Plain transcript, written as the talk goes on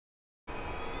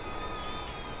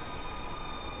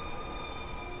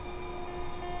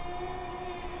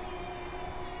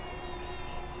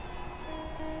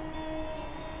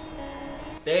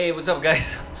Hey, what's up,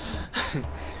 guys?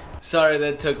 Sorry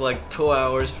that took like 2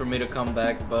 hours for me to come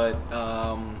back, but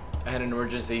I had an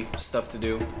emergency stuff to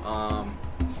do.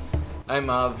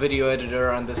 I'm a video editor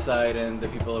on the side, and the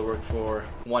people I work for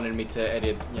wanted me to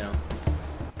edit, a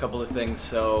couple of things,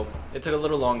 so it took a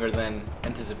little longer than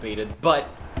anticipated. But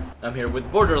I'm here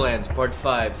with Borderlands Part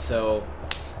 5, so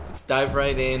let's dive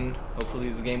right in. Hopefully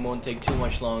this game won't take too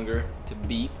much longer to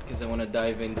beat, because I want to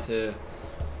dive into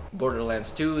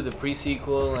Borderlands 2, the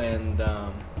pre-sequel, and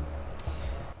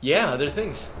yeah, other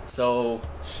things. So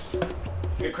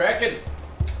let's get cracking.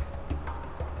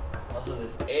 Also,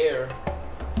 this air,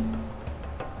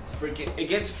 it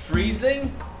gets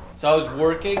freezing. So I was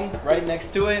working right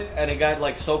next to it, and it got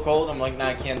like so cold. I'm like, nah,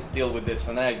 I can't deal with this.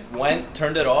 And then I went,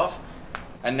 turned it off,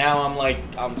 and now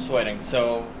I'm sweating.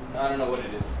 So I don't know what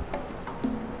it is.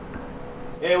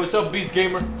 Hey, what's up, Beast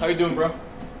Gamer? How you doing, bro?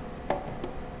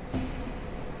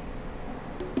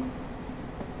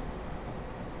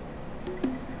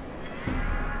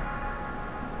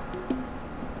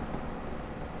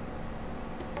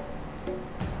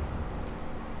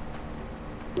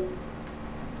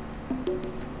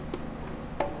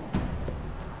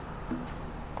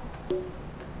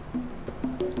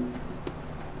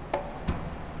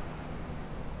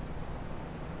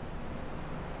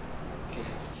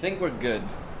 I think we're good.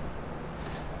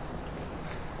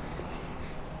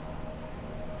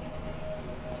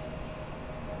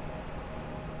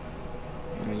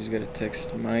 I just gotta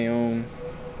text my own.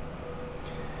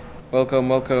 Welcome,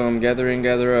 welcome,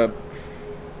 gather up.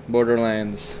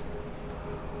 Borderlands.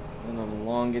 One of the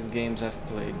longest games I've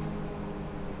played.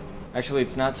 Actually,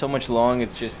 it's not so much long,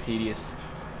 it's just tedious.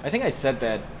 I think I said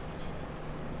that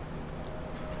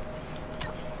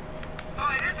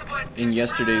in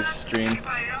yesterday's stream.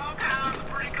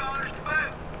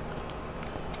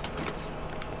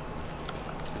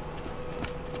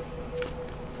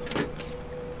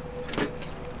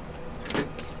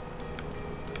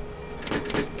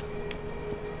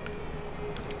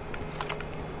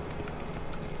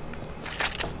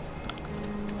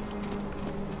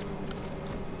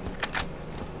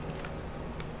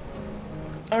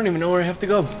 I don't even know where I have to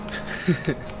go.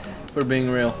 For being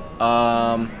real.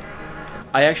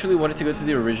 I actually wanted to go to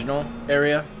the original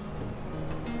area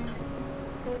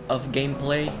of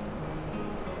gameplay,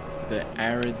 the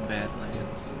arid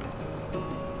Badlands.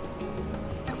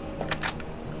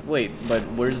 Wait, but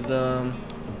where's the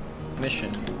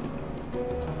mission?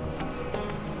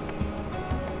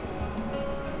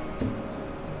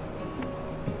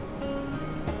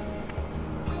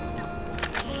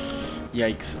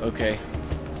 Yikes, okay.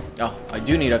 Oh, I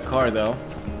do need a car though.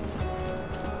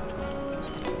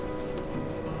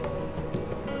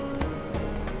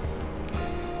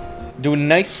 Doing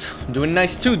nice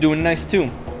too.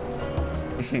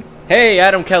 Hey,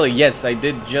 Adam Kelly. Yes, I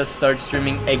did just start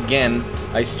streaming again.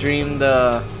 I streamed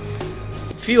a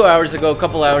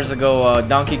couple hours ago,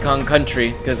 Donkey Kong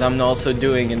Country, because I'm also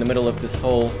doing in the middle of this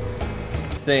whole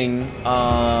thing.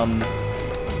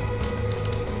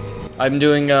 I'm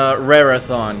doing a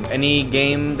Rare-a-thon. Any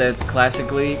game that's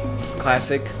classic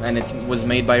and it was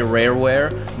made by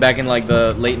Rareware back in like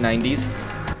the late 90s.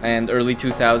 And early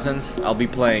 2000s, I'll be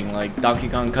playing like Donkey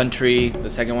Kong Country, the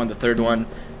second one, the third one,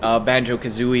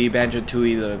 Banjo-Kazooie,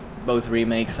 Banjo-Tooie, both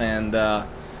remakes, and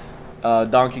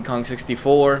Donkey Kong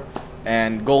 64,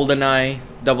 and GoldenEye,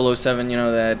 007,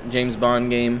 that James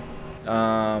Bond game.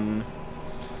 I'm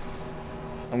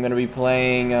gonna be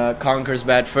playing Conker's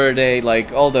Bad Fur Day,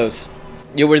 like all those.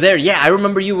 You were there? Yeah, I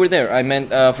remember you were there. I meant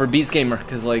for Beast Gamer,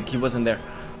 because like he wasn't there.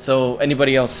 So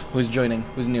anybody else who's joining,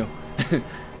 who's new,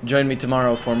 join me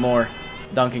tomorrow for more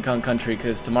Donkey Kong Country,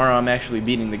 because tomorrow I'm actually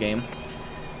beating the game.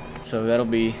 So that'll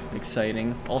be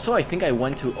exciting. Also, I think I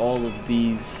went to all of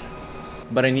these,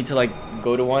 but I need to like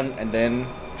go to one and then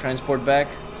transport back,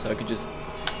 so I could just...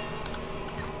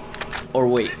 Or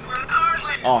wait.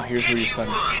 Oh, here's where you spawn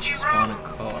a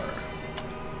car.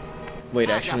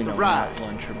 Wait, actually no, not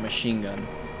launcher, machine gun.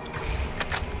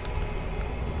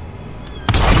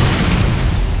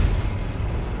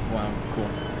 Wow, cool.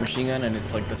 Machine gun, and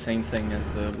it's like the same thing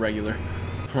as the regular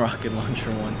rocket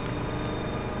launcher one.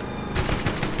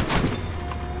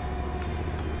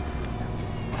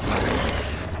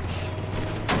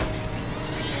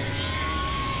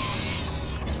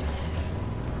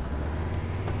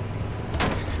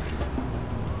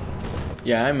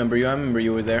 Yeah, I remember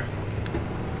you were there.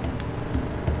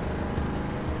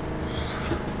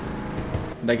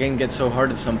 That game gets so hard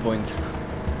at some points.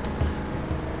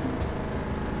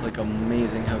 It's like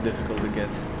amazing how difficult it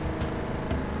gets.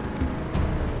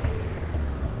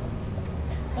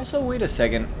 Also, wait a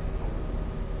second.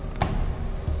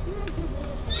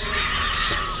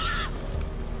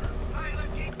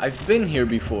 I've been here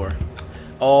before.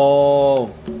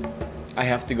 Oh, I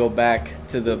have to go back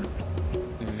to the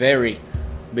very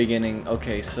beginning.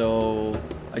 Okay, so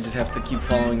I just have to keep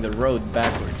following the road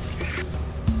backwards.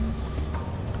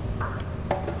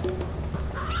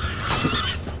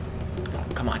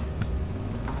 Come on.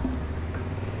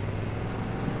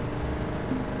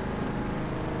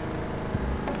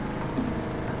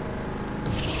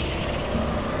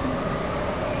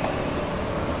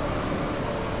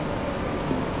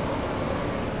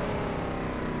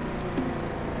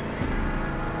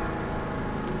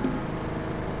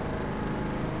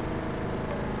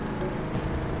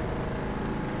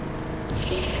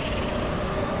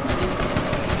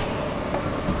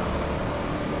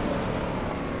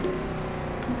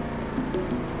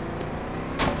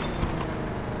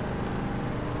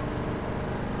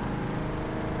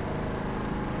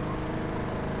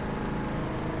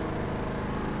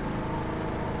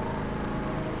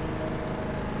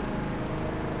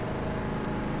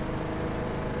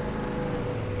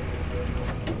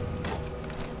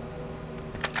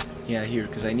 Yeah, here,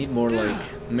 because I need more,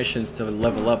 like, missions to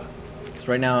level up. Because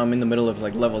right now I'm in the middle of,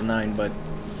 like, level 9, but...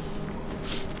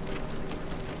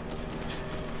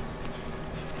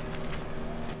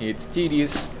 it's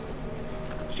tedious.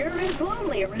 Sure is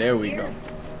lonely around There we here. go.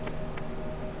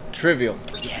 Trivial.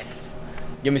 Yes.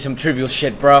 Give me some trivial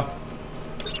shit, bro.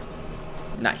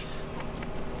 Nice.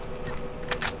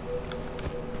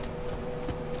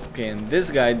 Okay, and this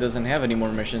guy doesn't have any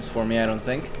more missions for me, I don't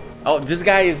think. Oh, this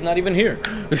guy is not even here.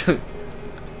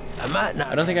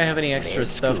 I don't think I have any extra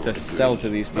stuff to sell to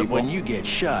these people. But when you get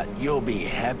shot, you'll be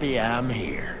happy I'm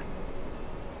here.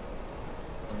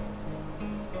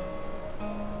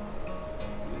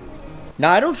 Nah,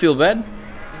 I don't feel bad.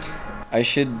 I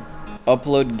should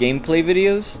upload gameplay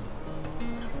videos.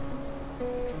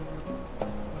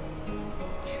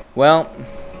 Well,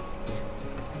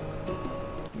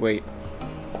 wait.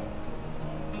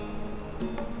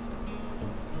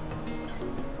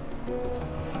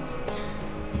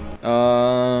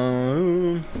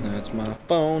 That's my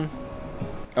phone.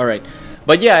 Alright.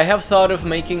 But yeah, I have thought of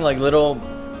making like little,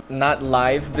 not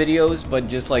live videos, but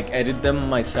just like edit them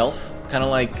myself. Kind of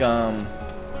like, I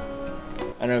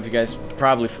don't know if you guys are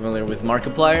probably familiar with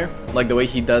Markiplier. Like the way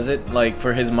he does it, like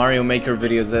for his Mario Maker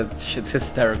videos, that shit's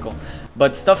hysterical.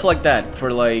 But stuff like that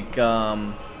for like,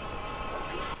 I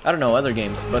don't know, other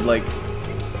games. But like,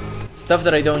 stuff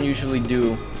that I don't usually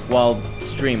do while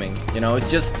streaming, you know? It's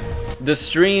just... the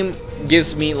stream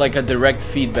gives me like a direct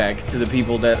feedback to the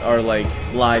people that are like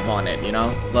live on it, you know?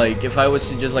 Like if I was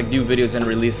to just like do videos and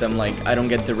release them, like I don't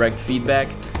get direct feedback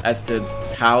as to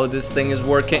how this thing is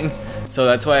working. So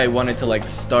that's why I wanted to like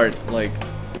start, like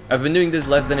I've been doing this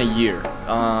less than a year.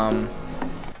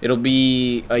 It'll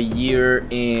be a year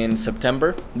in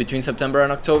September, between September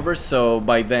and October, so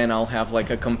by then I'll have like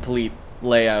a complete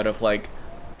layout of like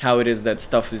how it is that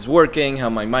stuff is working, how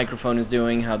my microphone is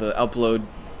doing, how the upload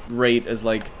rate is,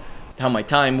 like how my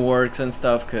time works and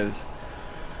stuff, because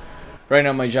right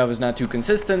now my job is not too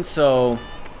consistent, so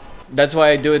that's why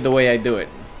I do it the way I do it.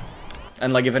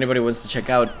 And like if anybody wants to check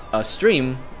out a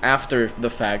stream after the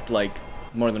fact, like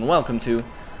more than welcome to.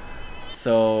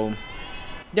 So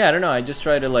yeah, I don't know, I just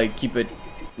try to like keep it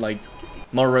like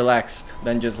more relaxed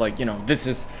than just like, you know, this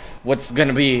is what's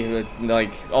gonna be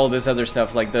like all this other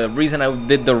stuff. Like the reason I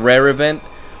did the rare event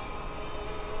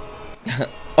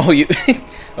oh, you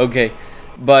okay,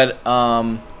 but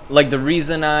like the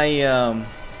reason I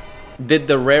did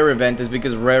the Rare event is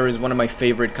because Rare is one of my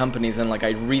favorite companies, and like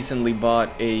I recently bought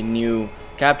a new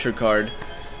capture card,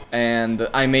 and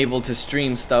I'm able to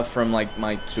stream stuff from like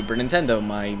my Super Nintendo,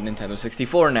 my Nintendo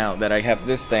 64 now that I have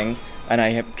this thing, and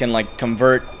I can like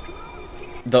convert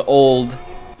the old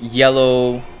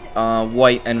yellow,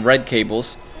 white, and red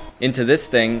cables into this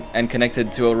thing and connect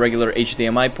it to a regular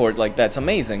HDMI port. Like that's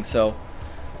amazing. So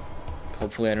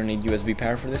hopefully I don't need USB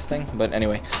power for this thing, but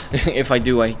anyway, if I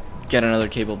do, I get another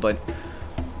cable. But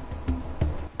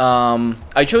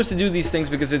I chose to do these things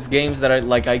because it's games that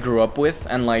I grew up with,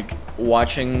 and like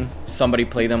watching somebody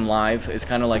play them live is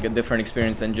kind of like a different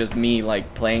experience than just me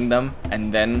like playing them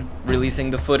and then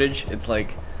releasing the footage. It's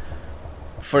like,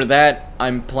 for that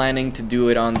I'm planning to do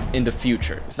it in the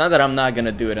future. It's not that I'm not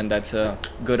gonna do it, and that's a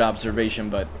good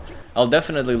observation, but I'll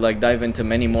definitely like dive into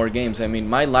many more games. I mean,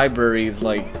 my library is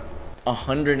like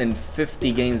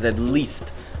 150 games at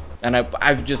least, and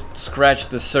I've just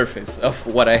scratched the surface of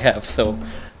what I have, so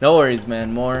no worries,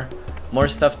 man. More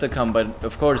stuff to come. But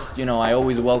of course, you know, I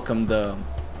always welcome the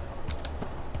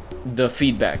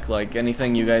feedback, like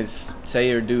anything you guys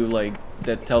say or do, like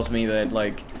that tells me that,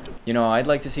 like, you know, I'd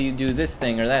like to see you do this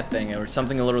thing or that thing or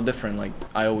something a little different. Like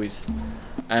I always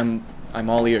am I'm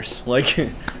all ears. Like,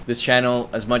 this channel,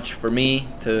 as much for me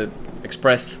to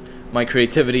express my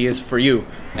creativity is for you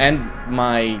and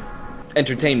my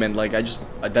entertainment. Like,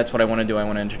 that's what I want to do. I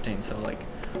want to entertain. So like,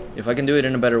 if I can do it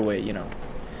in a better way, you know,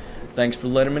 thanks for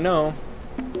letting me know.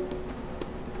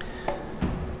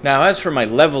 Now, as for my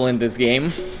level in this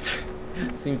game,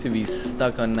 I seem to be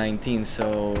stuck on 19,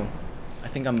 so I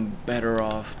think I'm better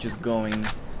off just going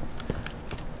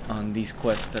on these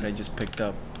quests that I just picked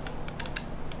up.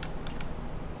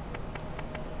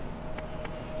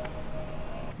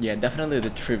 Yeah, definitely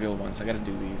the trivial ones. I gotta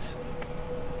do these.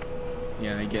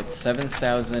 Yeah, I get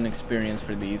 7,000 experience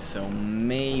for these, so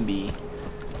maybe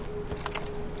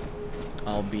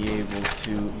I'll be able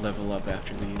to level up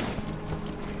after these.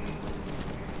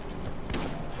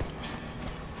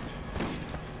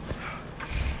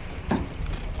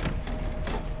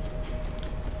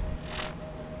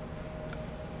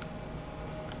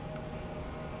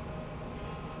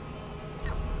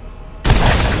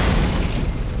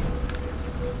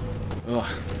 Ugh.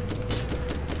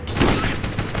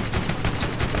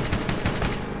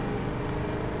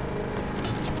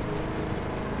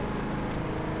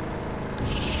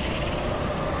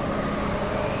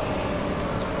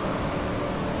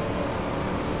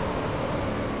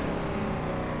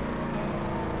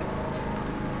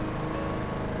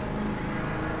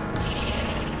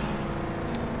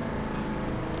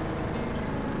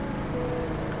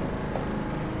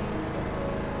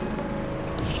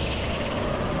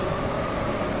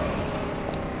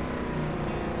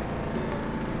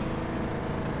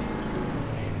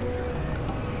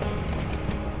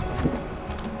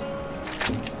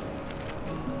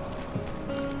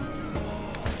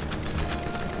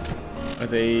 Are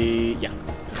they... yeah.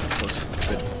 Close.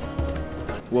 Good.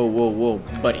 Whoa, whoa, whoa,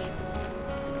 buddy.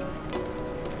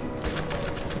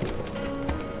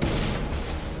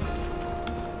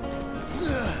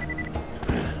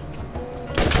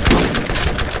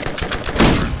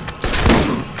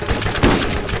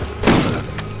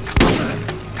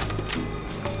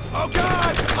 Oh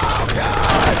God! Oh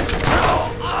God!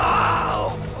 Oh!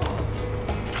 Oh!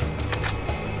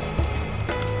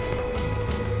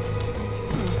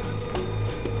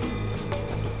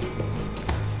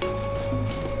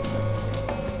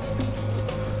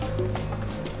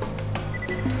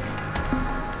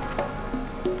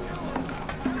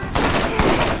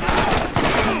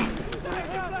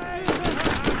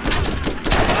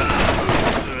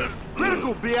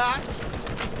 Critical, biatch!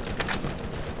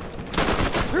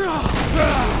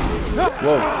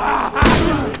 Whoa.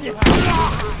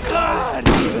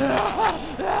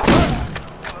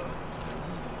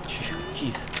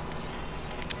 Jeez.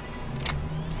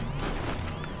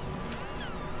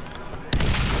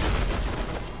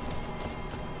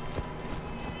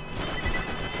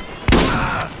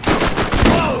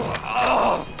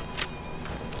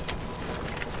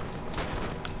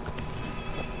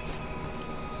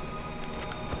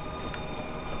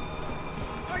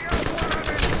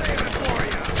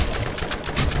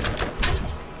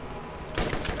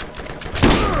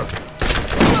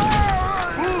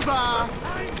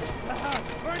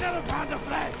 For another pound of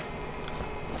flesh!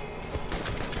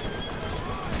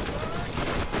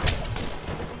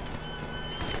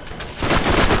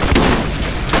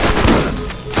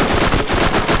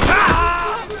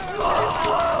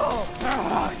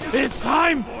 It's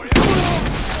time!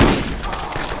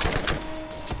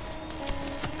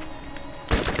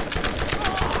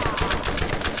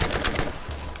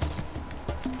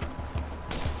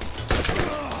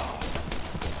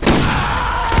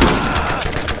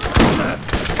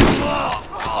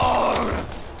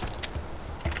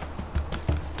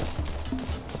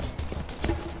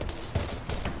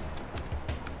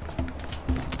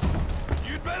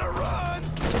 You'd better run!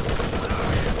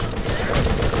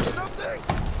 Something!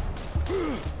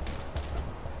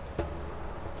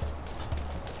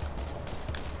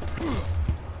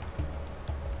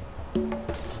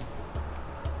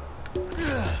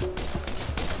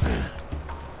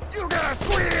 You gotta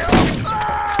squeal!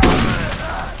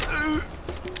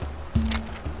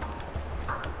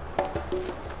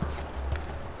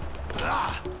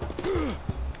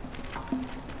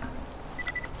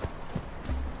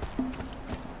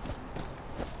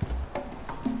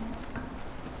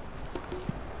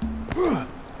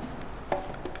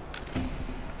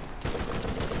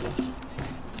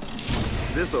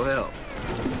 This'll help.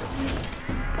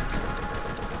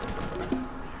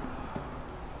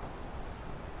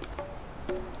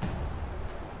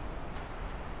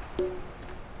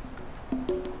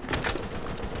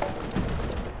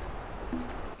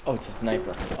 Oh, it's a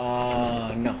sniper.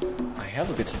 No. I have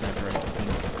a good sniper, I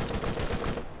think.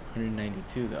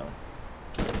 192 though.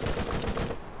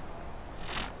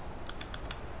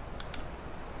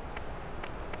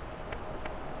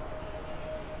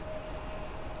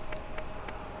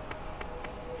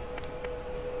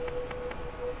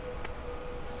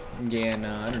 Yeah,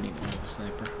 no, I don't need another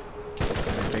sniper.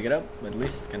 Can I pick it up? At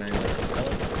least can I like sell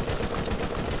it?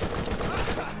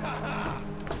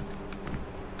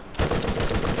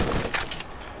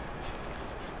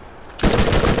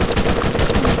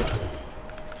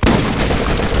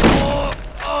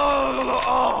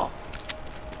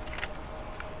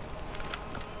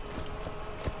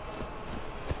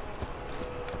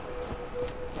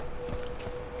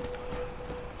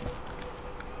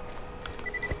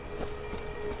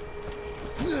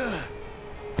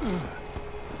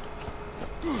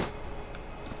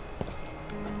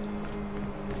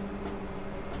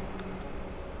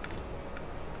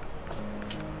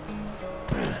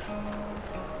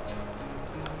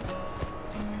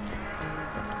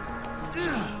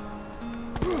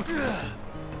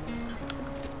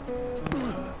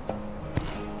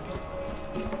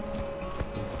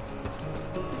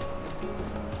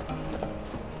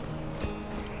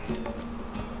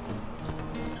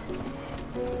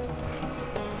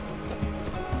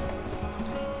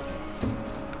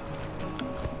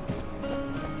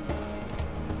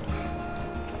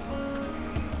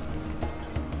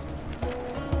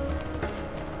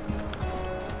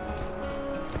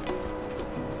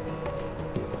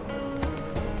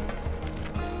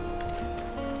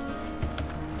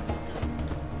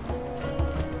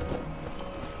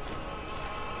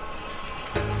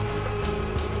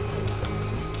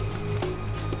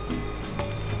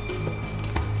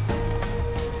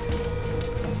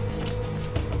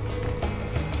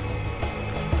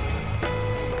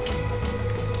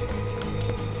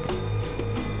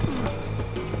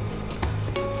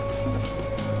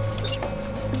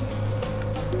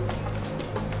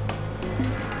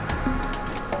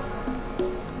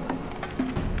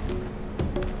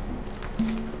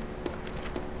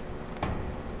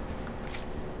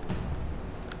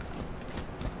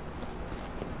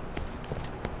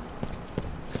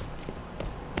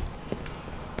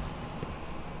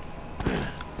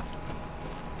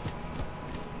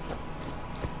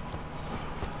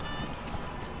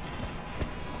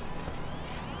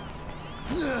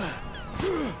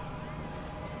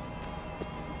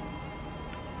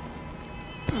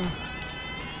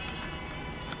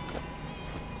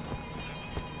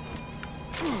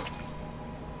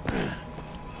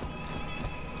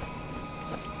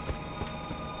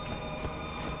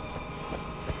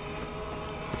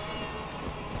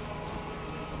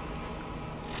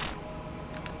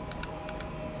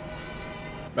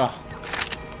 Oh.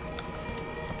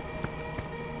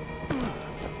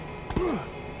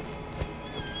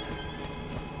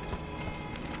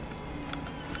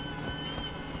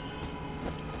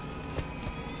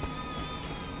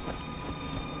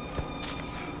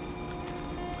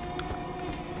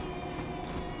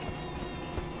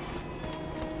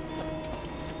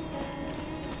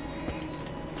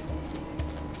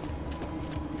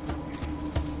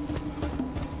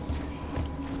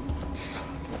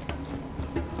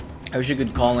 I wish you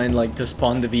could call in like to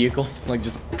spawn the vehicle, like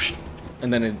just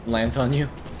and then it lands on you.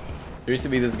 There used to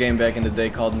be this game back in the day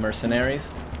called Mercenaries.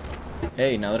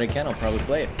 Hey, now that I can, I'll probably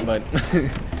play it. But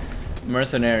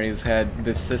Mercenaries had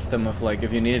this system of like,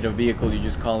 if you needed a vehicle, you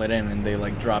just call it in and they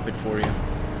like drop it for you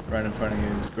right in front of you.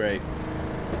 It was great.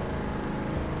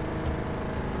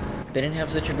 They didn't have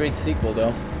such a great sequel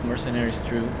though. Mercenaries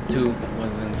 2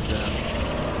 wasn't a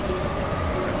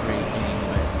great game.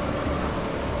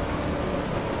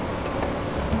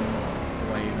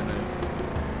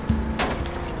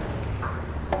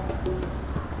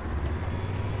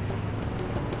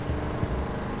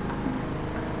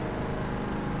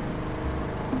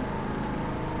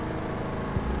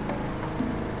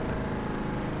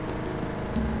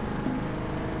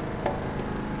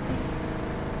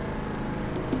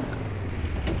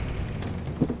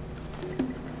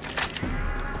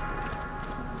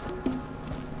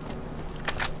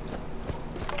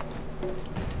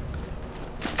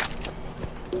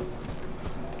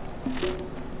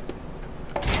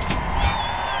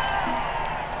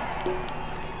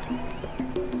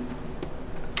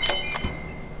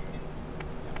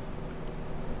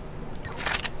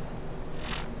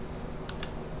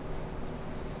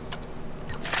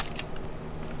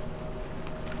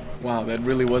 Wow, that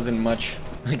really wasn't much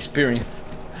experience.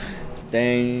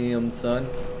 Damn, son.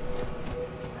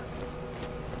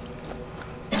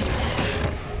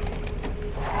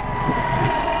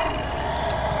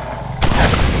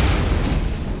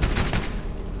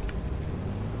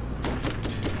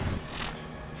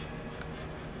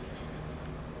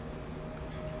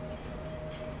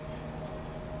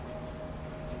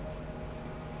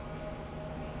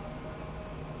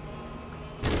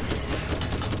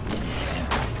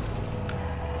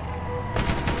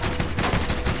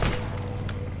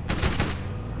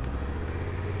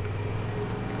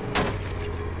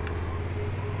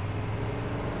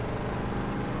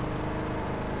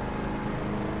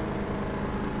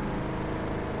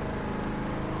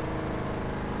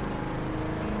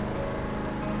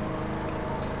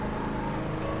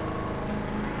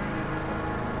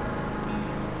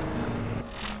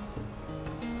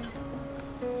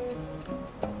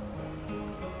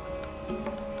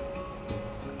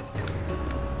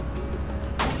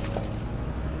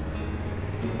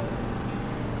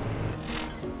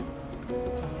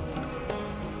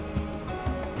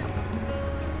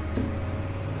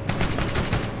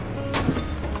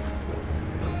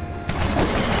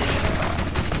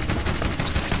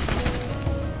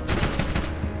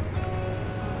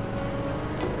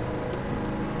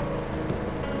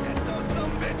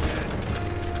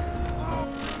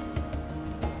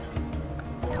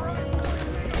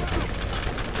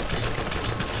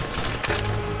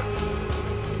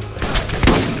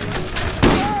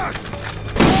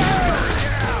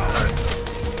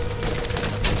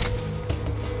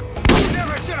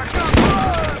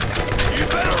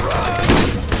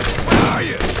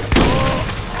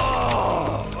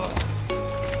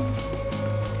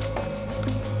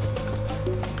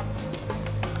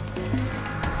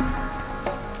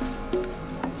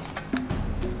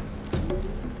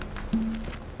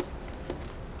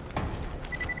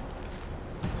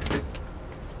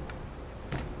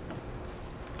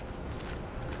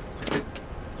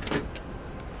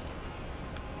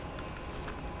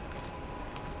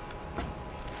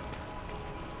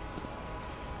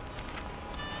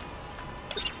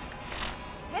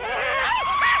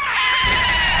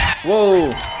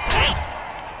 Whoa!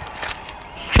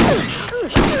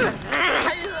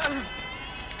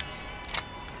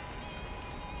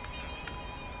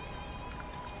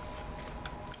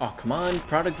 Oh, come on,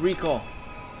 product recall.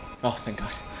 Oh, thank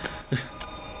God.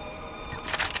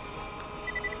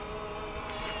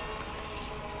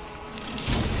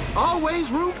 Always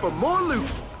room for more loot.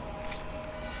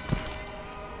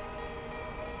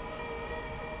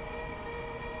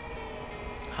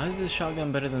 How is this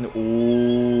shotgun better than the...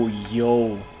 Oh,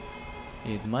 yo.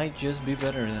 It might just be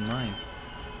better than mine.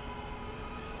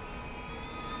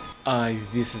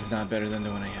 This is not better than the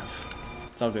one I have.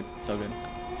 It's all good. It's all good.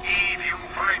 If you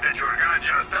find that your gun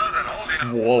just doesn't hold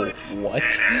enough Whoa, bullets, what?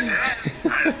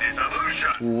 SNS has the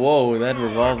solution. Whoa, that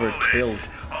revolver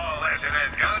kills. All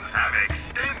SNS guns have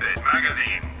extended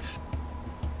magazines.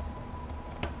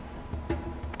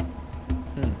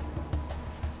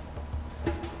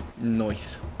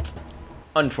 Nice.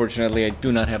 Unfortunately, I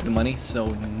do not have the money, so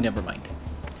never mind.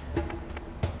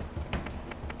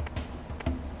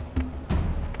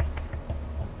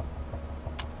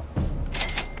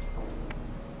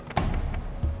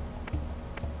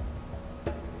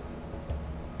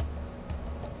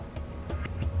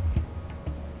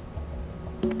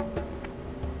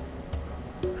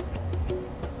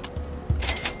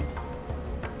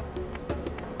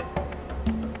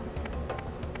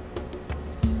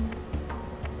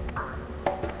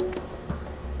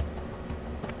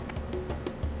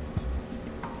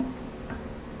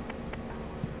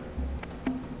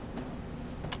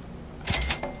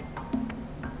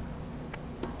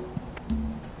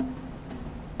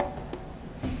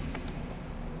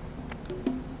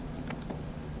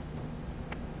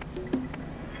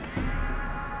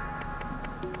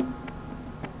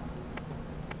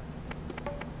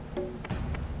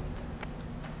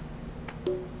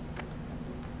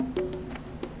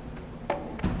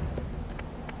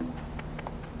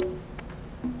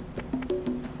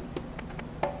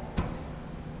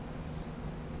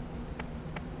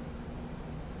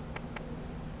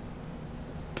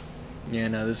 Yeah,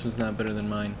 no, this was not better than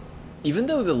mine. Even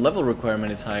though the level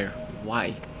requirement is higher.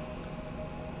 Why?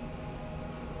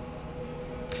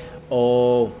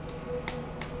 Oh,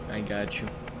 I got you.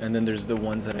 And then there's the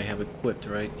ones that I have equipped,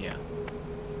 right? Yeah.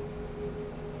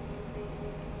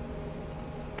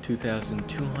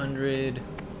 2,200.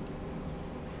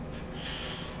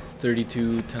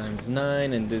 32 times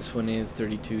 9, and this one is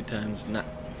 32 times 9.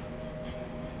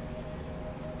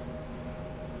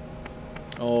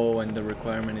 Oh, and the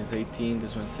requirement is 18,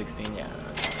 this one's 16, yeah,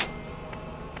 that's fine.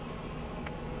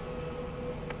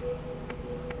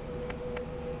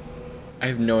 I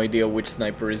have no idea which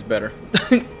sniper is better.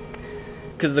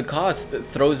 Because the cost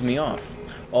throws me off.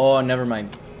 Oh, never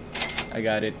mind. I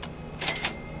got it.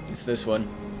 It's this one.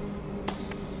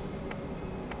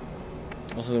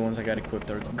 Also, the ones I got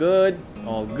equipped are good.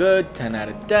 All good. 10 out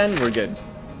of 10. We're good.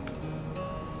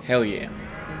 Hell yeah.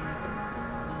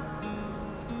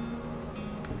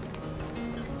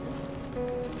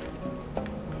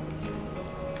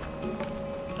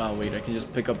 Oh wait, I can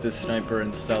just pick up this sniper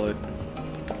and sell it.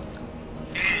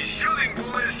 Is shooting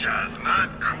bullets just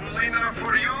not cool enough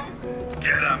for you?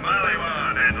 Get a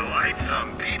Maliwan and light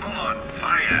some people on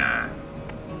fire.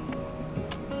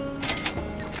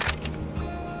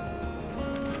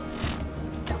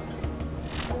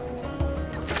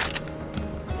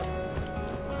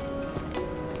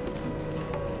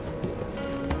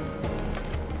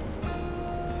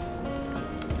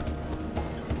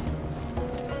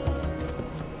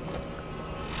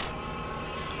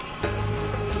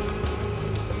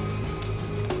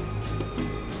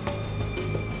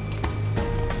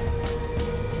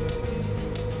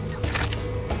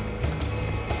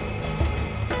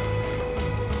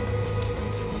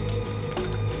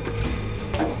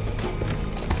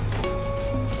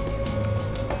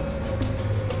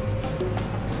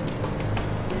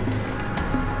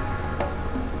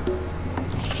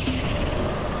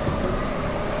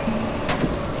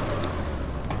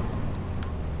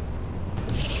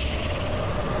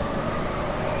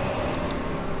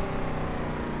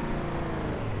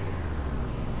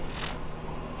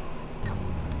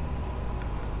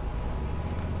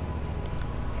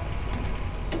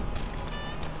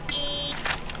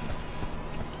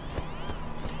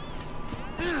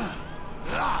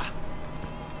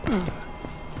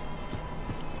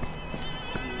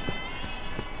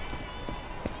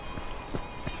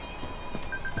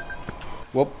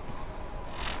 Whoop.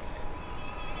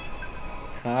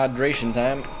 Hydration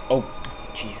time. Oh,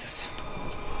 Jesus.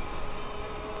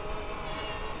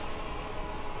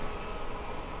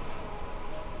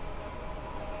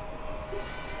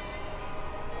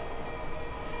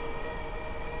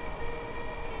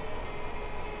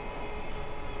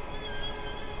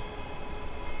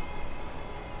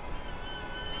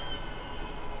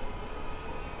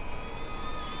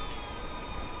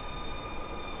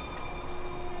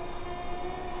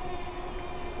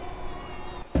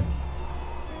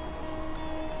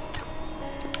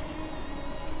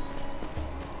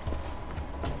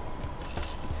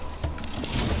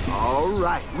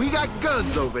 right, we got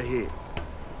guns over here.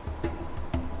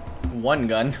 One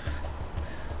gun.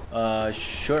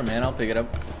 Sure, man, I'll pick it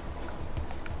up.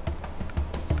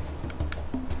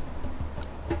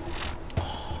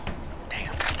 Oh,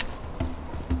 damn.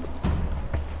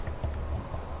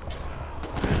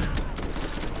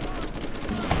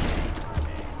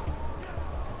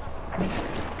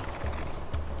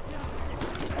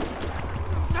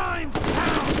 Time's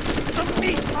down! The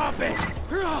meat puppet!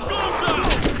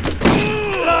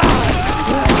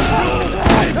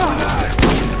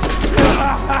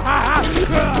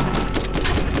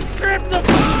 Strip the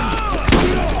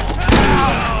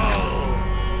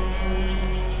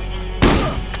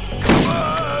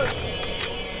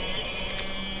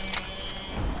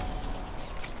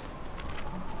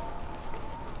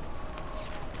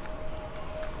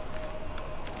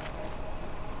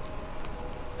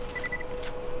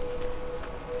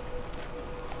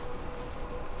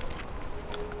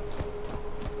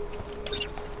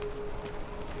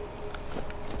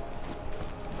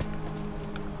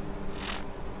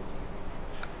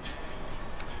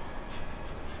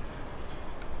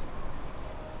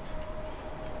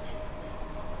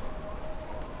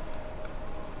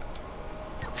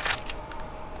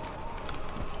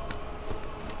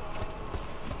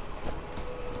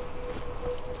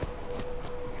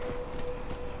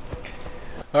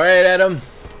Alright, Adam.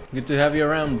 Good to have you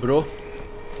around, bro.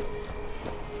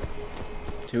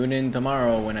 Tune in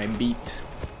tomorrow when I beat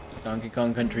Donkey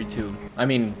Kong Country 2. I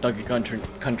mean, Donkey Kong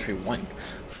Country 1.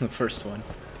 The first one.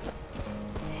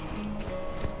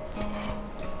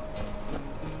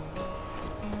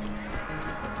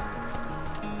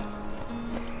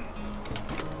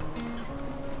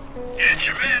 Get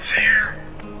your meds here.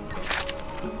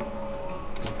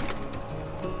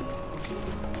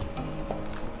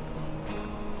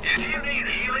 If you need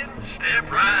healing,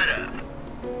 step right up.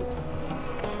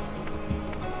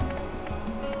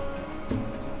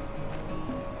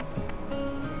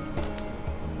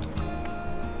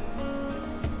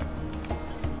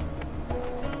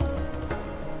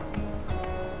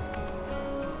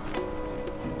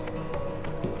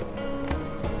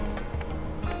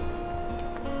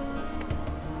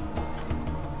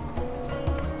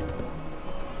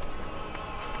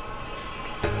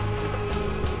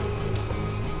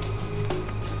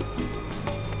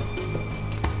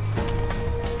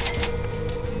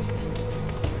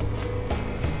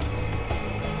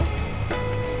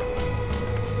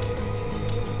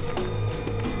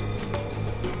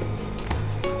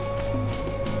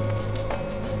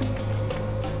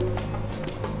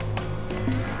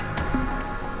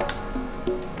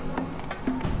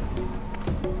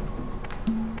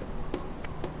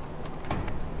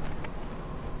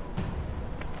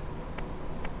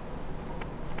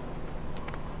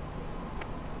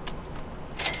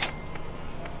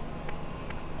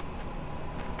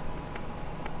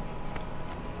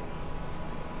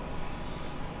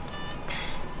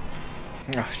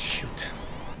 Oh, shoot.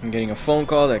 I'm getting a phone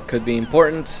call that could be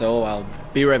important, so I'll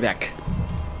be right back.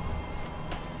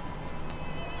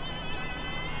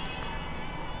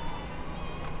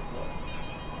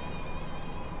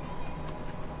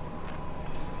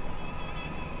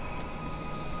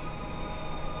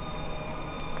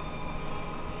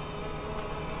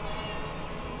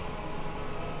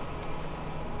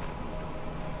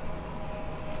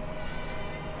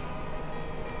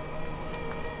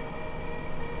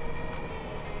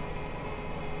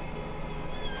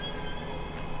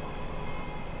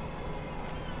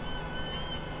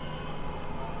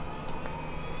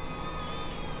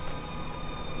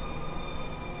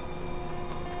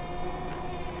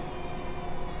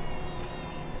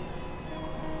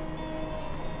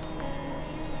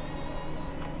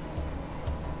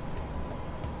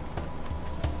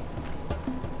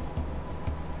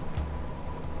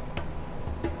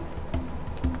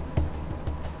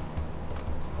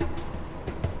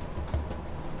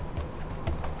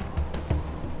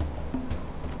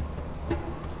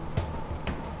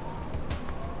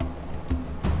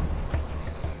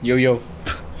 Yo, yo.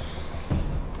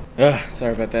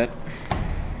 Sorry about that.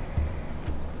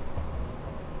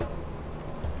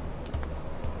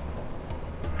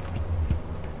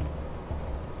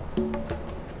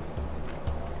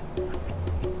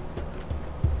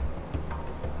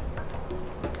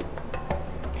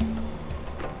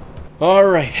 All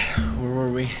right, where were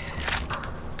we?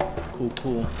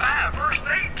 Cool. Ah, first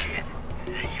aid kit.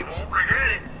 You won't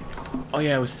regret it. Oh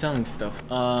yeah, I was selling stuff.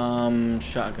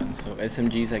 Shotgun. So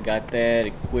SMGs, I got that.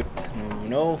 Equipped.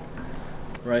 No.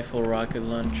 Rifle, rocket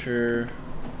launcher.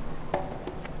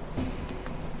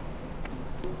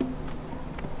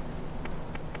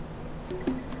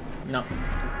 No.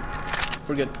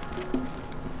 We're good.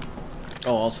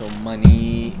 Oh, also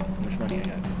money. How much money I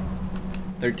got?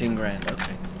 13 grand.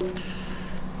 Okay.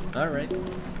 All right.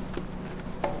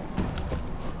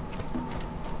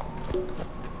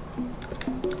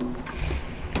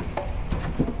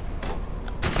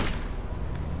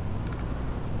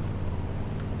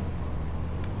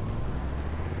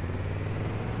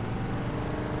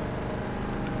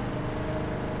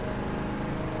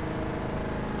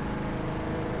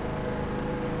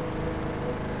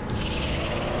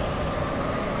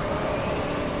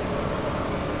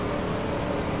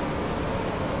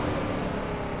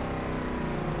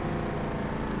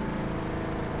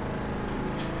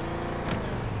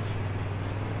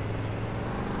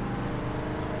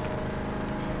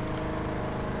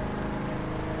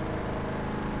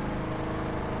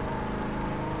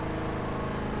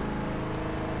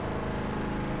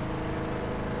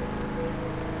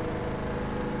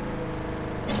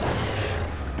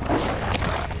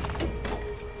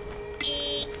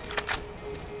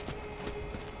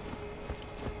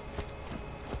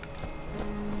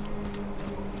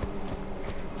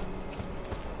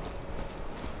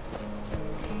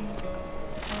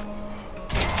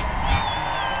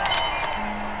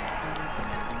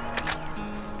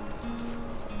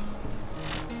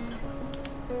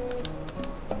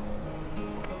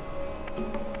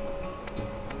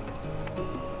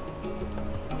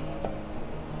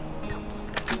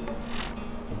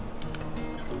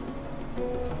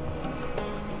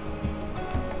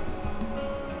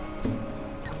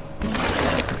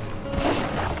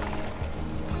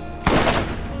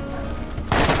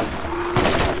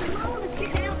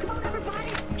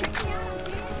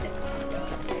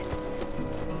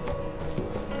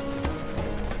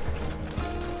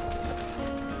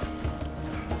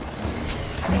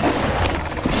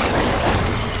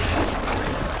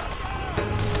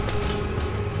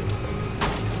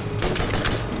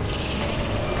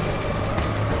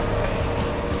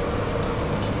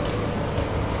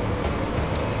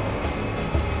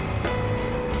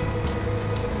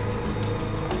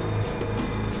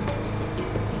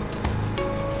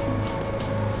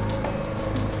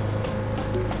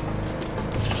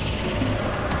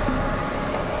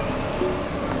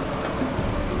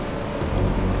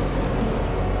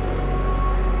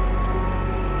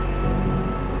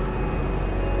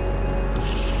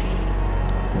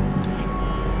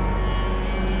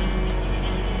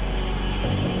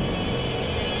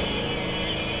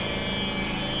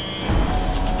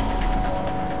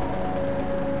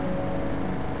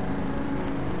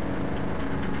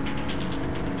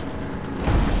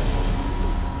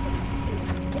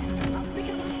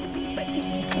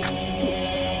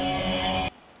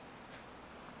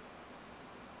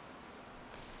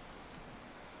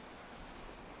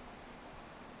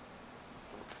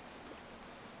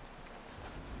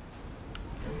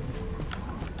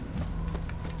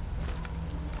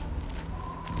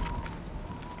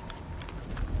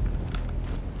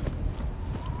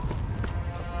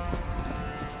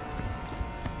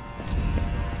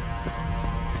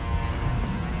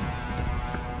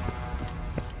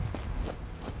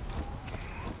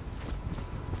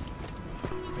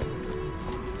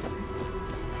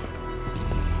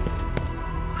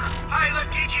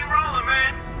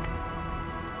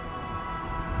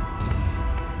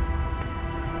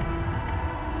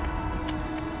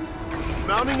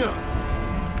 Mounting up.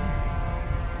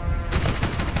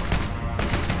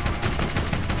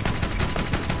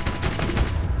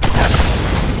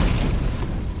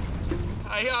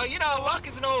 You know, Luck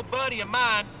is an old buddy of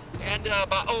mine, and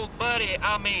by old buddy,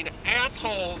 I mean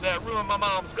asshole that ruined my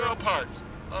mom's girl parts.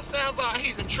 Sounds like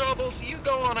he's in trouble, so you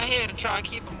go on ahead and try and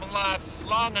keep him alive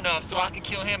long enough so I can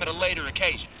kill him at a later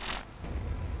occasion.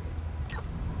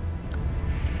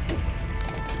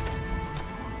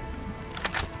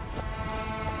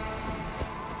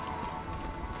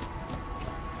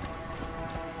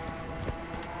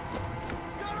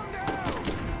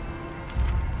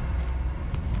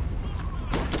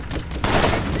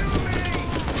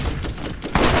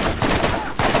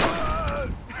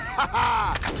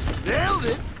 Nailed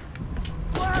it!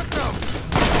 Blast him!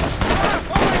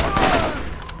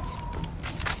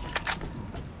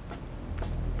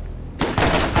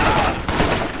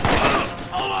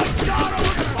 Oh my God, I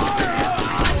was fire!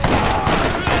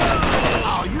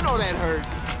 Oh, you know that hurt.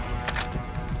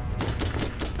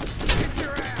 Get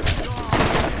your ass gone!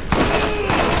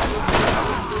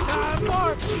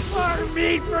 More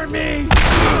meat for me!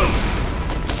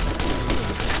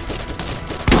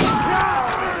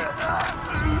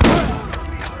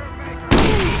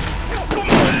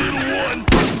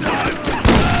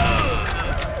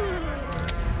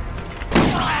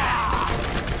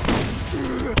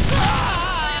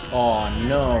 Oh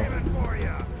no. For you.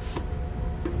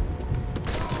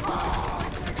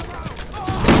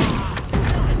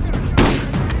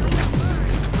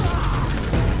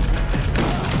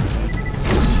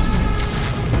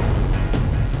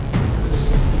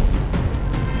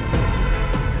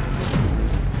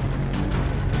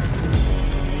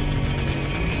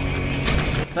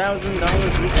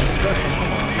 $1,000 reconstruction.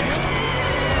 Come on, man.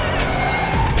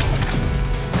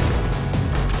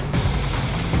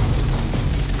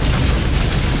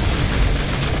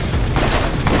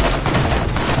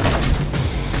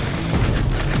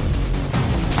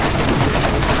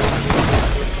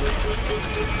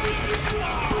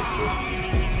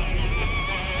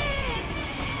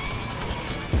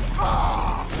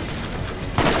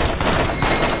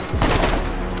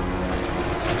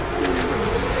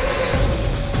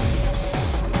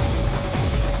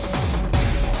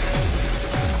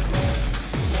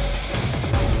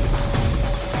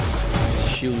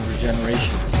 Shield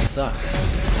regeneration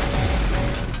sucks.